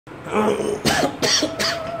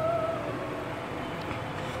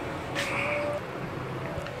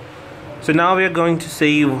So now we are going to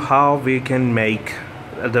see how we can make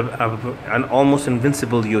an almost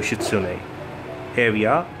invincible Yoshitsune. Here we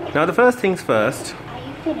are. Now the first things first,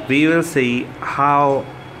 we will see how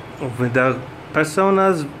the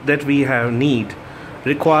personas that we need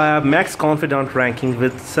require max confidant ranking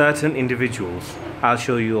with certain individuals. I'll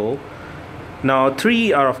show you all. Now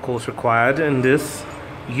 3 are of course required in this.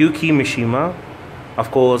 Yuuki, Mishima,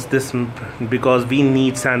 of course, this because we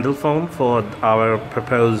need sandalphon for our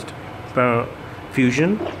proposed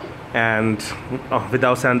fusion, and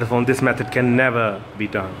without sandalphon this method can never be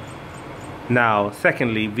done. Now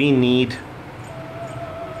secondly, we need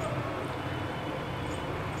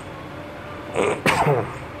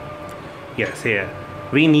yes, here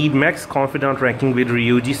we need max confidant ranking with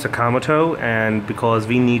Ryuji, Sakamoto, and because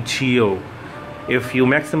we need Chio. If you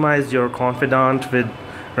maximize your confidant with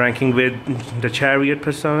ranking with the Chariot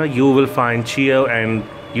persona, you will find Chio, and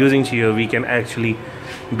using Chio we can actually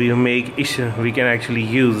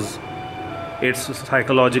use its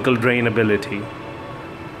psychological drain ability.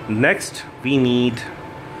 Next we need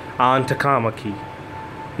Takamaki.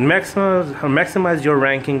 Maximize your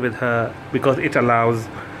ranking with her because it allows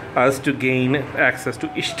us to gain access to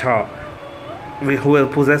Ishtar, who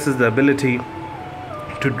possesses the ability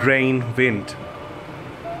to drain wind.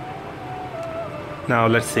 Now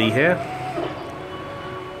let's see here.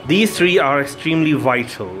 These 3 are extremely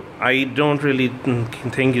vital. I don't really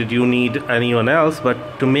think that you need anyone else,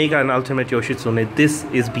 but to make an ultimate Yoshitsune, this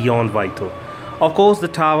is beyond vital. Of course, the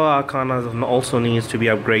Tower Arcana also needs to be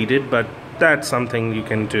upgraded, but that's something you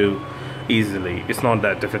can do easily. It's not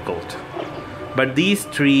that difficult. But these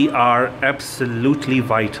 3 are absolutely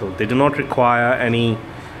vital. They do not require any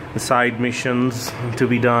side missions to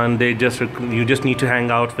be done. You just need to hang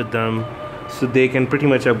out with them, so they can pretty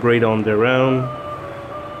much upgrade on their own.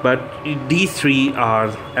 But these 3 are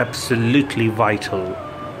absolutely vital.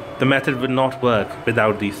 The method would not work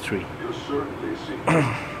without these 3.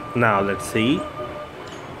 Now let's see.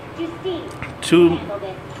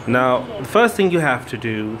 Now the first thing you have to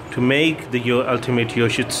do to make your ultimate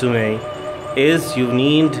Yoshitsune is you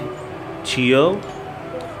need Chio.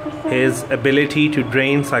 His ability to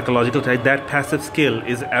drain psychological type, that passive skill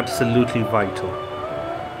is absolutely vital.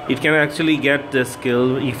 It can actually get the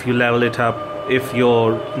skill if you level it up. If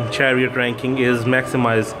your Chariot ranking is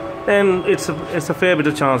maximized, then it's a fair bit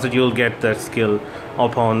of chance that you'll get that skill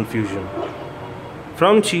upon fusion.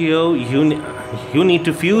 From Chio, you need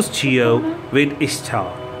to fuse Chio with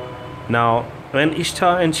Ishtar. Now when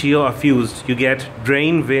Ishtar and Chio are fused, you get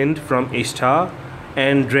drain wind from Ishtar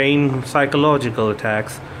and drain psychological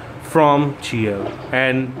attacks from Chio,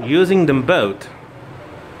 and using them both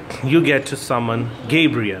you get to summon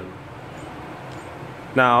Gabriel.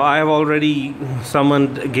 Now I have already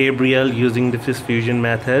summoned Gabriel using the fist fusion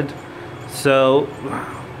method, so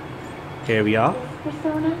here we are.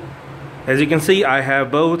 As you can see, I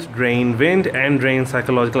have both drain wind and drain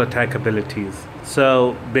psychological attack abilities.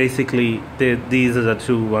 So basically these are the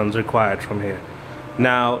 2 ones required from here.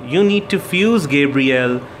 Now you need to fuse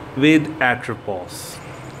Gabriel with Atropos.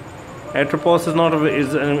 Atropos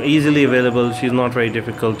is easily available. She's not very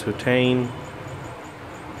difficult to attain.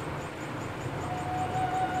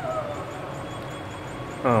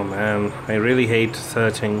 Oh man, I really hate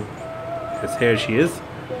searching. Because here she is.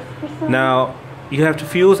 Now you have to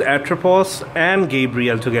fuse Atropos and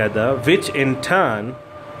Gabriel together, which in turn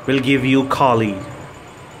will give you Kali.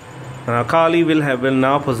 Now Kali will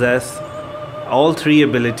now possess all 3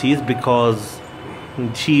 abilities because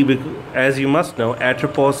as you must know,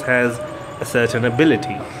 Atropos has a certain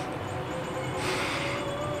ability.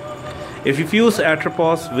 If you fuse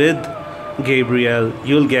Atropos with Gabriel,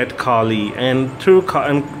 you'll get Kali, and through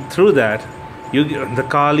that the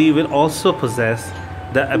Kali will also possess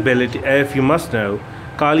the ability. If you must know,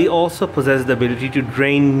 Kali also possesses the ability to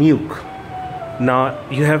drain nuke. Now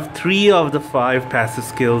you have 3 of the 5 passive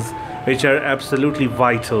skills which are absolutely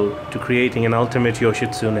vital to creating an ultimate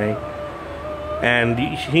Yoshitsune,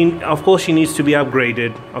 and of course she needs to be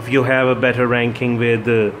upgraded. If you have a better ranking with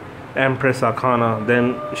the Empress Arcana,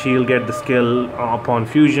 then she'll get the skill upon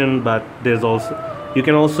fusion, but you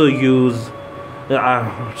can also use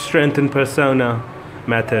the strengthened persona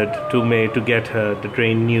method to get her the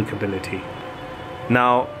drain nuke ability.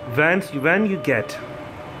 Now when you get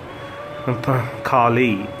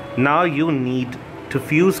Kali, now you need to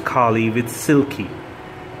fuse Kali with Silky.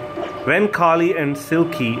 When Kali and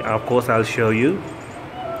Silky, of course I'll show you.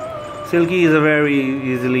 Silky is a very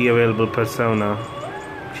easily available persona.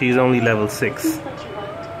 She's only level 6.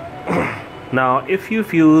 Now if you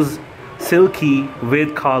fuse silky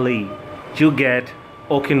with Kali, you get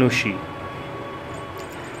Okunushi.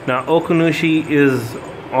 Now Okunushi is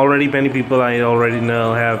already, many people I already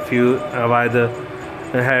know have either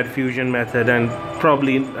had fusion method and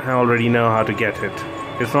probably already know how to get it.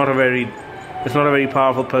 It's not a very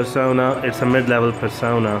powerful persona, it's a mid-level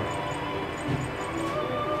persona.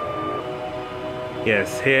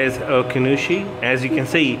 Yes, here's Okunushi. As you can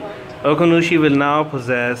see, Okunushi will now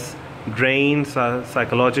possess Drain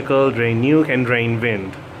Psychological, Drain Nuke, and Drain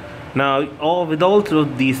Wind. Now, with all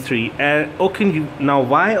of these three, now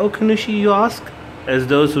why Okunushi, you ask? As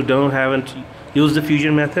those who haven't used the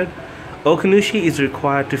fusion method, Okunushi is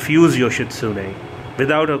required to fuse Yoshitsune.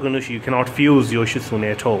 Without Okunushi, you cannot fuse Yoshitsune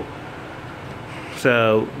at all.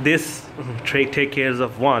 So this take care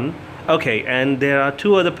of one. Okay, and there are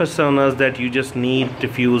two other personas that you just need to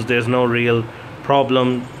fuse. There's no real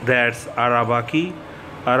problem. That's Arahabaki.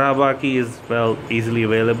 Arahabaki is, well, easily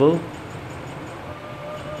available.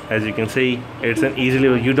 As you can see, it's an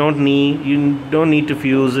you don't need to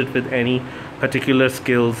fuse it with any particular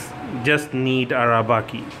skills. Just need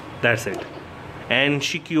Arahabaki. That's it. And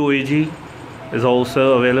shiki ouji is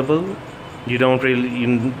also available. You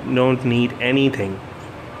don't need anything.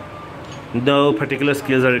 No particular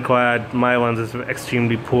skills are required. My ones is an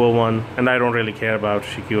extremely poor one, and I don't really care about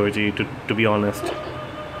shiki ouji to be honest.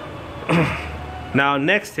 Now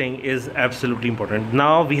next thing is absolutely important.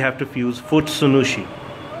 Now we have to fuse Futsunushi.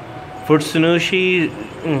 Futsunushi,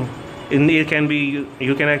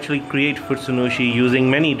 you can actually create Futsunushi using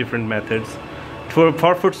many different methods. For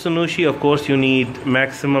Futsunushi, of course, you need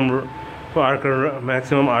maximum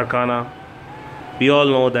arcana. We all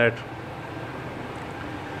know that.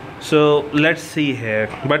 So let's see here.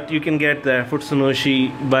 But you can get the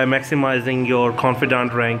Futsunushi by maximizing your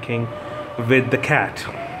confidant ranking with the cat,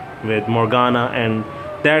 with Morgana, and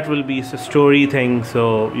that will be a story thing,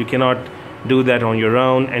 so you cannot do that on your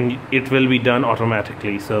own, and it will be done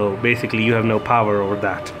automatically. So basically you have no power over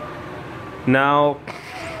that. Now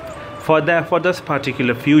for this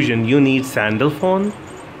particular fusion, you need sandalphon.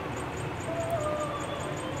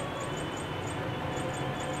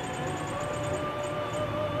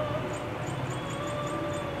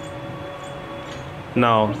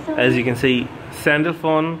 Now as you can see,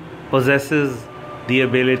 sandalphon possesses the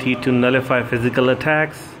ability to nullify physical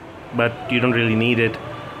attacks, but you don't really need it.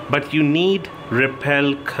 But you need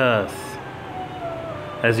repel curse.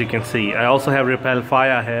 As you can see, I also have repel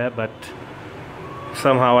fire here, but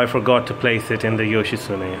somehow I forgot to place it in the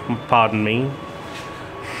Yoshitsune. Pardon me.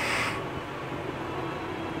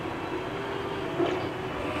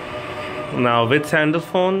 Now with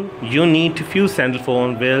sandalphon, you need to fuse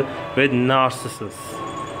sandalphon with narcissus.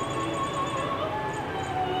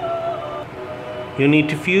 You need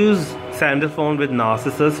to fuse sandalphon with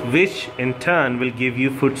narcissus, which in turn will give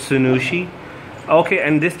you Futsunushi. Okay,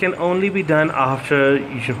 and this can only be done after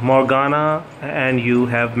Morgana and you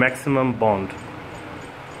have maximum bond.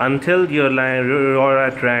 Until you're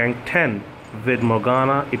at rank 10 with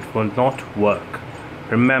Morgana, it will not work.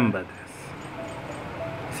 Remember this.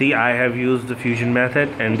 See, I have used the fusion method,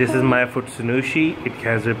 and this is my Futsunushi. It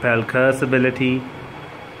has repel curse ability,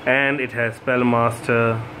 and it has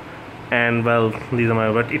spellmaster. And well, these are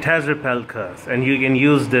my, but it has repel curse, and you can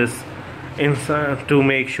use this to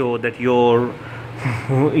make sure that your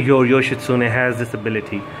Yoshitsune has this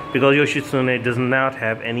ability, because Yoshitsune does not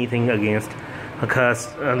have anything against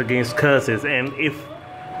curses, and if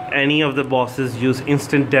any of the bosses use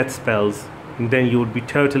instant death spells, then you would be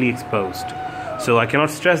totally exposed. So I cannot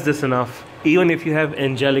stress this enough. Even if you have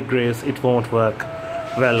angelic grace, it won't work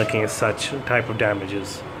well against such type of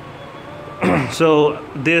damages. So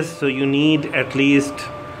you need at least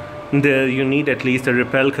a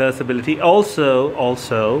repel curse ability.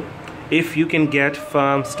 Also, if you can get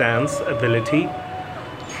firm stance ability,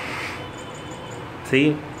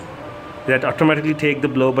 see, that automatically take the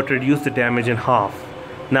blow but reduce the damage in half.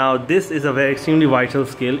 Now this is a very extremely vital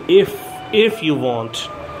skill if you want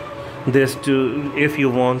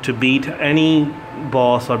to beat any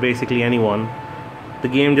boss or basically anyone. The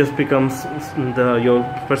game just becomes, your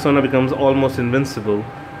persona becomes almost invincible.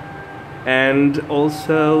 And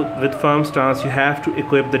also with firm stance, you have to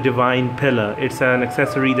equip the divine pillar. It's an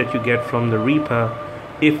accessory that you get from the Reaper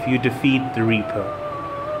if you defeat the Reaper.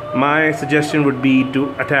 My suggestion would be to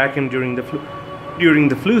attack him during the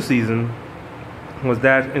flu season, was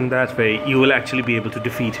that in that way you will actually be able to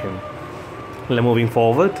defeat him. Moving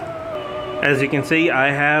forward, as you can see, I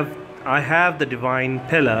have the divine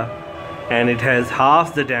pillar, and it has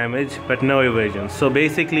half the damage but no evasion. So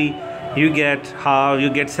basically you get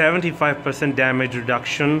 75% damage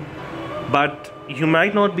reduction, but you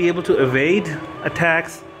might not be able to evade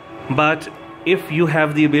attacks, But if you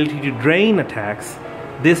have the ability to drain attacks,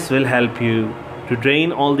 this will help you to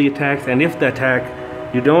drain all the attacks, and if the attack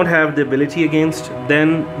you don't have the ability against,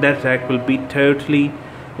 then that attack will be totally,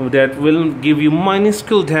 that will give you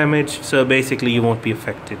minuscule damage, so basically you won't be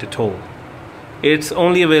affected at all. It's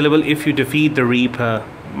only available if you defeat the Reaper.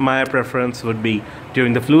 My preference would be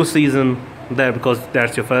during the flu season, there, because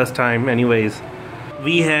that's your first time anyways.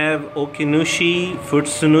 We have Okinushi,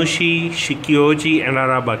 Futsunushi, Shiki, and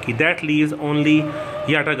Arahabaki. That leaves only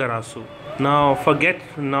Yatagarasu. Now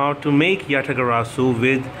to make Yatagarasu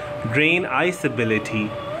with Drain Ice ability,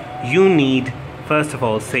 you need first of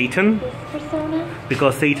all Satan,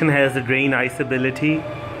 because Satan has the Drain Ice ability.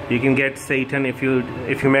 You can get Satan if you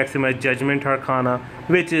maximize Judgment Arcana,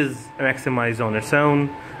 which is maximized on its own,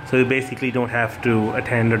 so you basically don't have to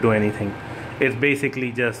attend or do anything. It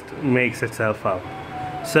basically just makes itself up.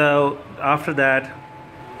 So after that,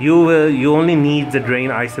 you only need the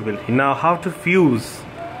Drain Ice ability. Now how to fuse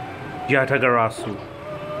Yatagarasu?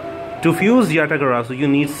 To fuse Yatagarasu, you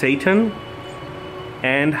need Satan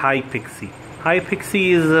and High Pixie. High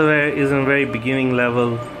Pixie is a very beginning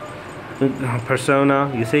level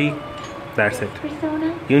persona. You see, that's it.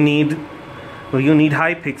 You need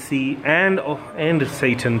High Pixie and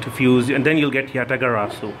Satan to fuse, and then you'll get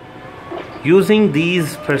Yatagarasu. Using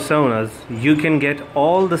these personas, you can get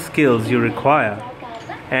all the skills you require,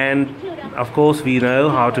 and of course we know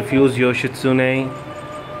how to fuse Yoshitsune.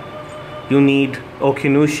 You need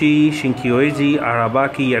Okinushi, Shinkyoji,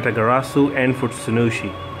 Arahabaki, Yatagarasu, and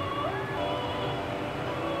Futsunushi.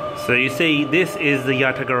 So you see, this is the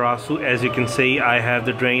Yatagarasu. As you can see, I have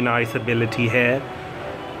the Drain Ice ability here.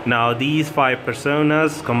 Now these 5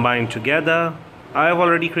 personas combined together, I've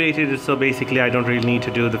already created it, so basically I don't really need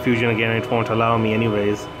to do the fusion again. It won't allow me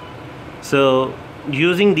anyways. So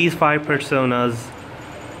using these 5 personas,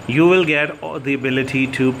 you will get the ability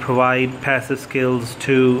to provide passive skills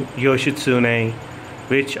to Yoshitsune,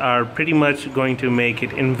 which are pretty much going to make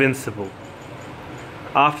it invincible.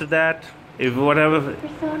 After that,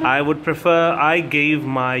 I would prefer, I gave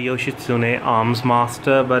my Yoshitsune Arms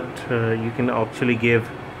Master, but you can actually give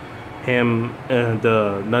him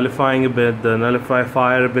the nullifying ability, the nullify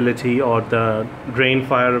fire ability, or the drain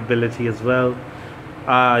fire ability as well.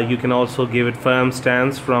 You can also give it firm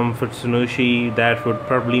stance from Futsunushi. That would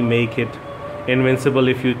probably make it invincible.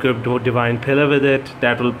 If you could do divine pillar with it,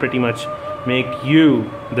 that will pretty much make you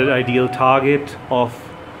the ideal target of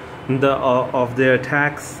their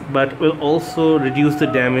attacks, but will also reduce the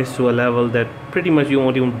damage to a level that pretty much you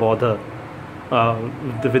won't even bother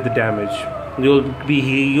with the damage. You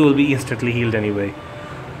will be instantly healed anyway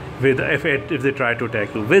if they try to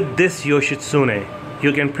attack you. With this Yoshitsune,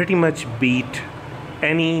 you can pretty much beat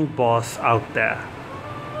any boss out there.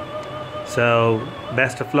 So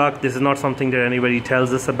best of luck. This is not something that anybody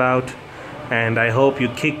tells us about, and I hope you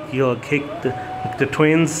kick the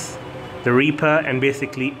twins, the Reaper, and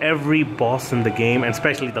basically every boss in the game, and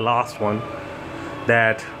especially the last one,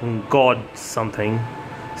 that god something.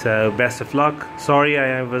 So best of luck. Sorry,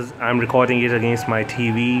 I'm recording it against my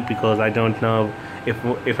TV because I don't know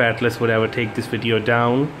if Atlas would ever take this video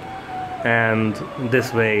down, and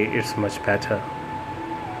this way it's much better.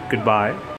 Goodbye.